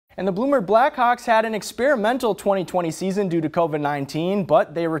And the Bloomer Blackhawks had an experimental 2020 season due to COVID-19,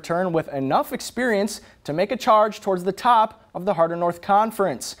 but they return with enough experience to make a charge towards the top of the Harder North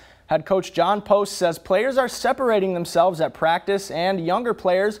Conference. Head coach John Post says players are separating themselves at practice and younger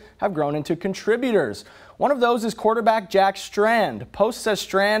players have grown into contributors. One of those is quarterback Jack Strand. Post says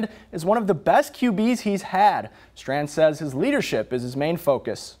Strand is one of the best QBs he's had. Strand says his leadership is his main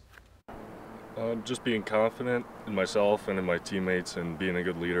focus. Just being confident in myself and in my teammates and being a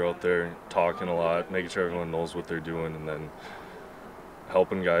good leader out there, talking a lot, making sure everyone knows what they're doing, and then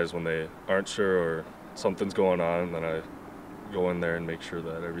helping guys when they aren't sure or something's going on, and then I go in there and make sure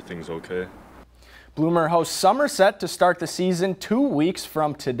that everything's okay. Bloomer hosts Somerset to start the season 2 weeks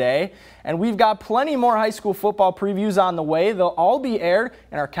from today, and we've got plenty more high school football previews on the way. They'll all be aired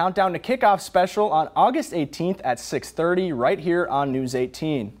in our Countdown to Kickoff special on August 18th at 6:30 right here on News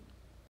 18.